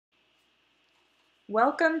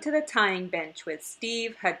Welcome to the Tying Bench with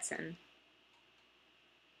Steve Hudson.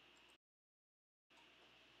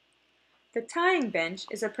 The Tying Bench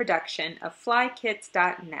is a production of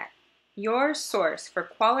flykits.net, your source for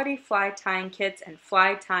quality fly tying kits and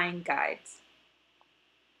fly tying guides.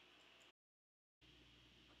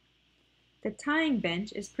 The Tying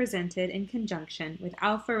Bench is presented in conjunction with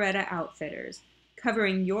Alpharetta Outfitters,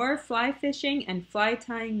 covering your fly fishing and fly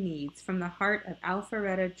tying needs from the heart of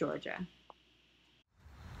Alpharetta, Georgia.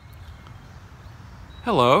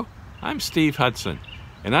 Hello, I'm Steve Hudson,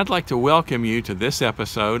 and I'd like to welcome you to this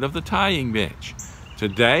episode of the Tying Bench.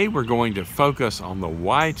 Today we're going to focus on the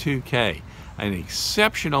Y2K, an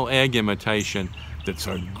exceptional egg imitation that's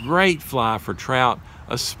a great fly for trout,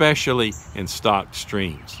 especially in stocked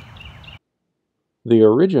streams. The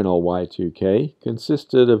original Y2K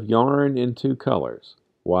consisted of yarn in two colors,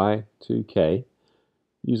 Y2K,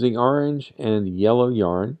 using orange and yellow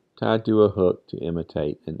yarn tied to a hook to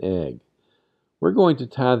imitate an egg. We're going to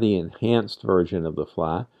tie the enhanced version of the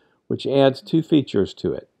fly, which adds two features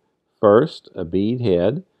to it. First, a bead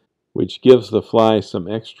head, which gives the fly some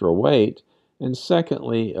extra weight, and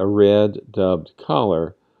secondly, a red dubbed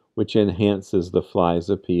collar, which enhances the fly's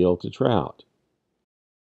appeal to trout.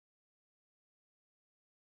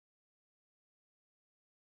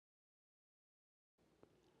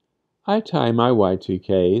 I tie my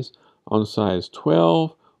Y2Ks on size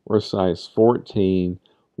 12 or size 14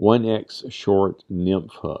 1X short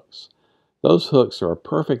nymph hooks. Those hooks are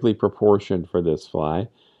perfectly proportioned for this fly,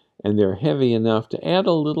 and they're heavy enough to add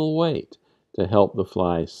a little weight to help the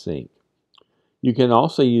fly sink. You can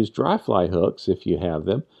also use dry fly hooks if you have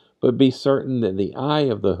them, but be certain that the eye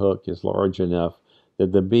of the hook is large enough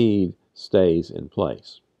that the bead stays in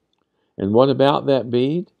place. And what about that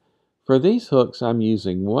bead? For these hooks, I'm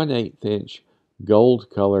using 1/8 inch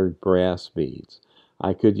gold-colored brass beads.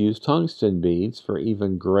 I could use tungsten beads for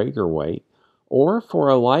even greater weight, or for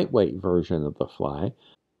a lightweight version of the fly,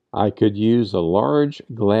 I could use a large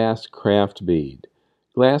glass craft bead.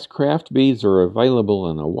 Glass craft beads are available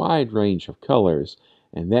in a wide range of colors,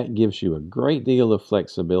 and that gives you a great deal of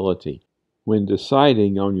flexibility when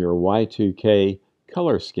deciding on your Y2K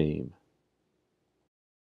color scheme.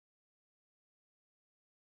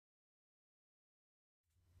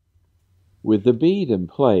 With the bead in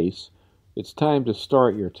place, it's time to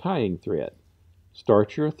start your tying thread.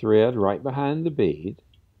 Start your thread right behind the bead,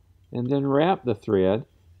 and then wrap the thread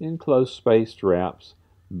in close-spaced wraps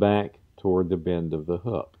back toward the bend of the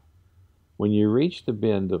hook. When you reach the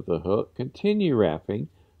bend of the hook, continue wrapping,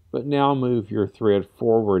 but now move your thread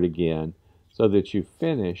forward again so that you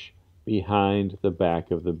finish behind the back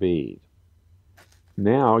of the bead.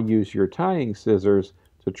 Now use your tying scissors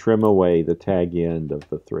to trim away the tag end of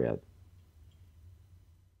the thread.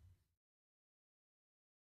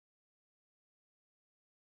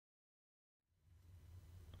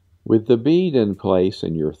 With the bead in place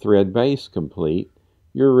and your thread base complete,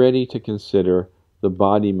 you're ready to consider the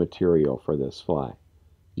body material for this fly.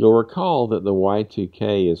 You'll recall that the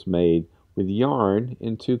Y2K is made with yarn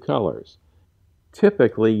in two colors,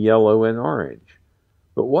 typically yellow and orange.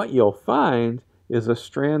 But what you'll find is a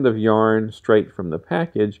strand of yarn straight from the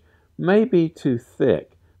package may be too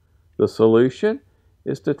thick. The solution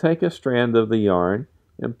is to take a strand of the yarn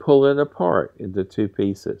and pull it apart into two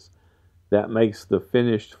pieces. That makes the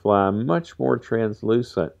finished fly much more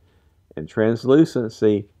translucent, and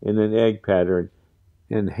translucency in an egg pattern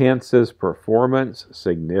enhances performance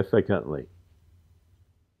significantly.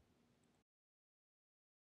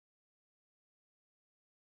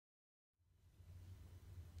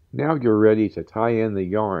 Now you're ready to tie in the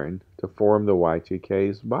yarn to form the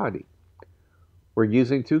Y2K's body. We're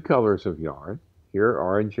using two colors of yarn, here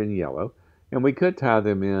orange and yellow, and we could tie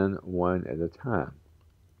them in one at a time.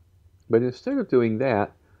 But instead of doing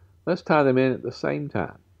that, let's tie them in at the same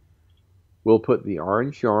time. We'll put the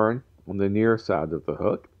orange yarn on the near side of the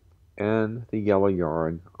hook and the yellow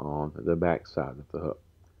yarn on the back side of the hook.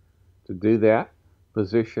 To do that,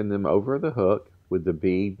 position them over the hook with the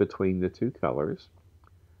bead between the two colors.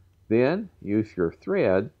 Then use your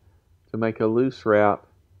thread to make a loose wrap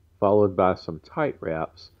followed by some tight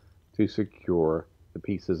wraps to secure the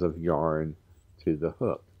pieces of yarn to the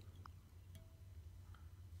hook.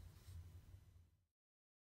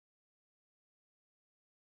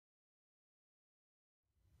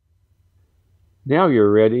 Now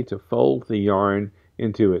you're ready to fold the yarn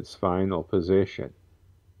into its final position.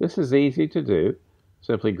 This is easy to do.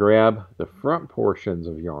 Simply grab the front portions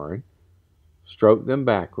of yarn, stroke them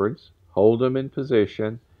backwards, hold them in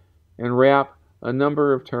position, and wrap a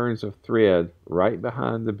number of turns of thread right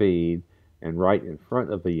behind the bead and right in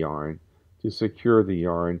front of the yarn to secure the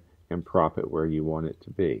yarn and prop it where you want it to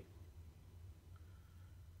be.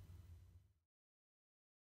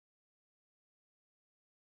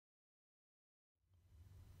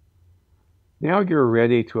 Now you're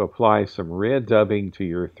ready to apply some red dubbing to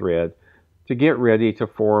your thread to get ready to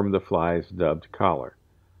form the fly's dubbed collar.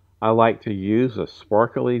 I like to use a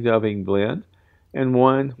sparkly dubbing blend and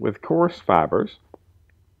one with coarse fibers,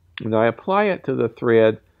 and I apply it to the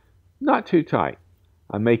thread not too tight.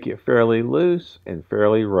 I make it fairly loose and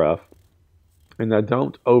fairly rough, and I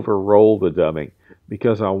don't over roll the dubbing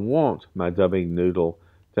because I want my dubbing noodle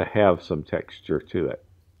to have some texture to it.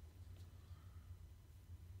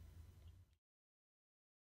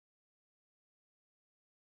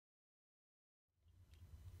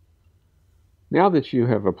 Now that you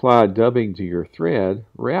have applied dubbing to your thread,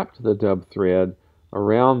 wrap the dubbed thread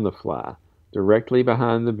around the fly, directly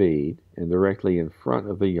behind the bead and directly in front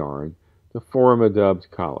of the yarn to form a dubbed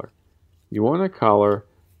collar. You want a collar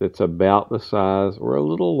that's about the size or a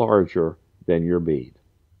little larger than your bead.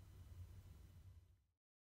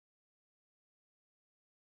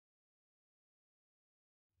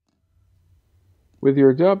 With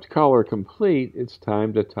your dubbed collar complete, it's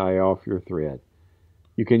time to tie off your thread.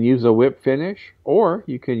 You can use a whip finish, or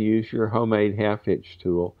you can use your homemade half-hitch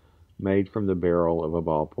tool made from the barrel of a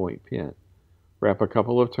ballpoint pen. Wrap a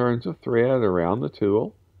couple of turns of thread around the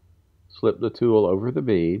tool, slip the tool over the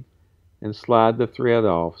bead, and slide the thread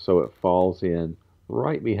off so it falls in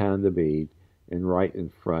right behind the bead and right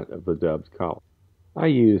in front of the dubbed collar. I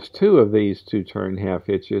use 2 of these 2-turn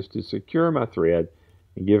half-hitches to secure my thread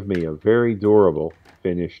and give me a very durable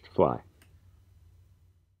finished fly.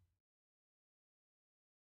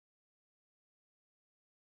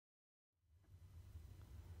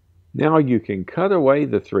 Now you can cut away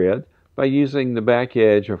the thread by using the back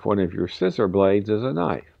edge of one of your scissor blades as a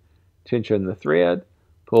knife. Tension the thread,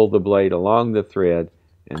 pull the blade along the thread,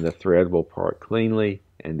 and the thread will part cleanly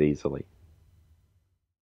and easily.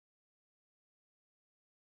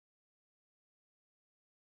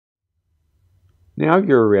 Now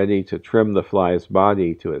you're ready to trim the fly's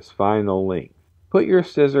body to its final length. Put your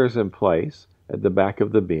scissors in place at the back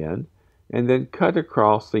of the bend and then cut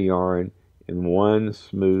across the yarn in one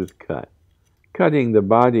smooth cut. Cutting the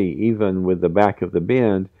body even with the back of the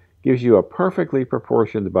bend gives you a perfectly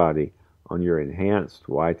proportioned body on your Enhanced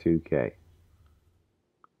Y2K.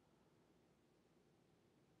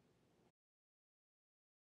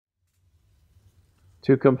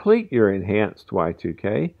 To complete your Enhanced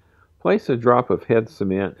Y2K, place a drop of head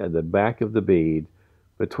cement at the back of the bead,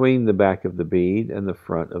 between the back of the bead and the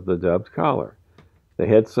front of the dubbed collar. The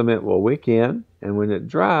head cement will wick in, and when it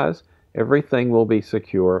dries, everything will be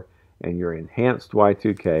secure and your Enhanced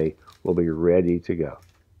Y2K will be ready to go.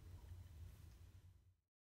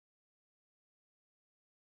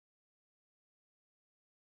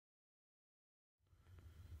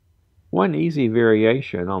 One easy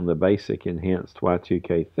variation on the basic Enhanced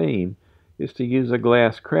Y2K theme is to use a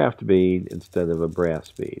glass craft bead instead of a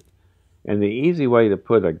brass bead. And the easy way to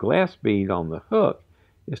put a glass bead on the hook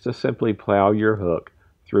is to simply plow your hook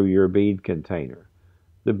through your bead container.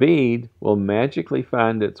 The bead will magically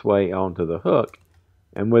find its way onto the hook,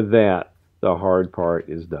 and with that, the hard part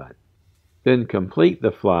is done. Then complete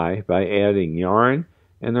the fly by adding yarn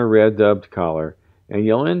and a red dubbed collar, and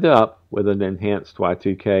you'll end up with an Enhanced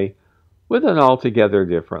Y2K with an altogether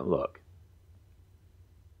different look.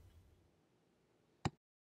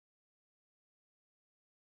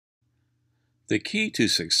 The key to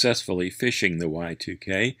successfully fishing the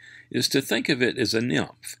Y2K is to think of it as a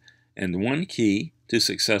nymph, and one key to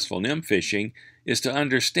successful nymph fishing is to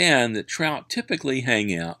understand that trout typically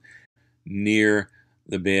hang out near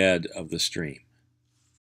the bed of the stream.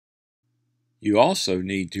 You also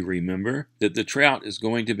need to remember that the trout is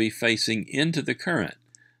going to be facing into the current.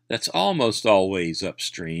 That's almost always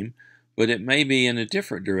upstream, but it may be in a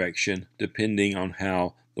different direction depending on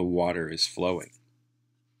how the water is flowing.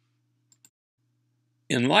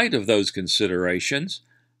 In light of those considerations,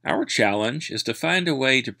 our challenge is to find a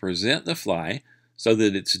way to present the fly so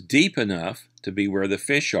that it's deep enough to be where the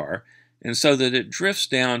fish are and so that it drifts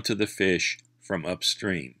down to the fish from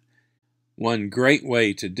upstream. One great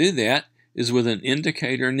way to do that is with an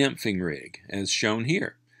indicator nymphing rig, as shown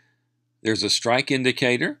here. There's a strike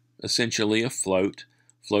indicator, essentially a float,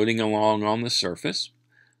 floating along on the surface.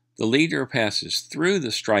 The leader passes through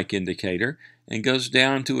the strike indicator and goes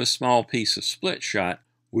down to a small piece of split shot,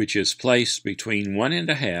 which is placed between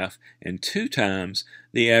 1.5 and 2 times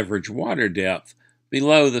the average water depth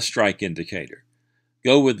below the strike indicator.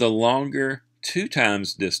 Go with the longer 2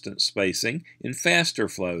 times distance spacing in faster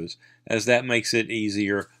flows, as that makes it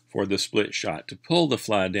easier for the split shot to pull the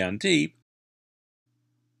fly down deep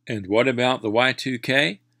And what about the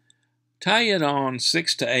Y2K? Tie it on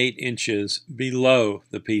 6 to 8 inches below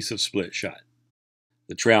the piece of split shot.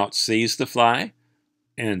 The trout sees the fly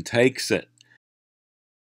and takes it.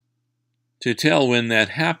 To tell when that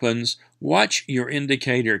happens, watch your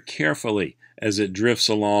indicator carefully as it drifts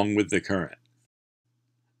along with the current.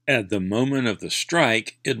 At the moment of the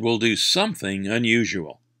strike, it will do something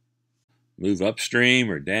unusual. Move upstream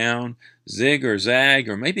or down, zig or zag,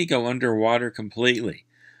 or maybe go underwater completely.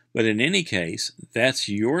 But in any case, that's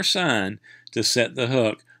your sign to set the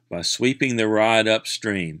hook by sweeping the rod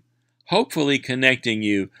upstream, hopefully connecting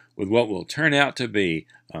you with what will turn out to be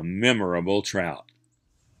a memorable trout.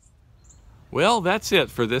 Well, that's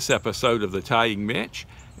it for this episode of the Tying Bench,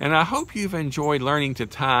 and I hope you've enjoyed learning to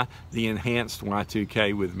tie the Enhanced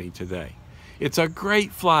Y2K with me today. It's a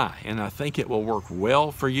great fly, and I think it will work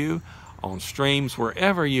well for you on streams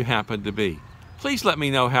wherever you happen to be. Please let me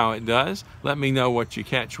know how it does. Let me know what you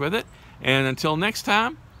catch with it. And until next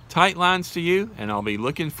time, tight lines to you, and I'll be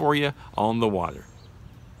looking for you on the water.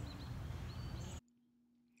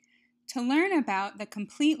 To learn about the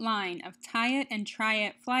complete line of Tie It and Try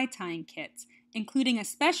It fly tying kits, including a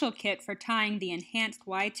special kit for tying the Enhanced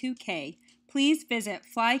Y2K, please visit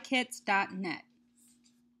flykits.net.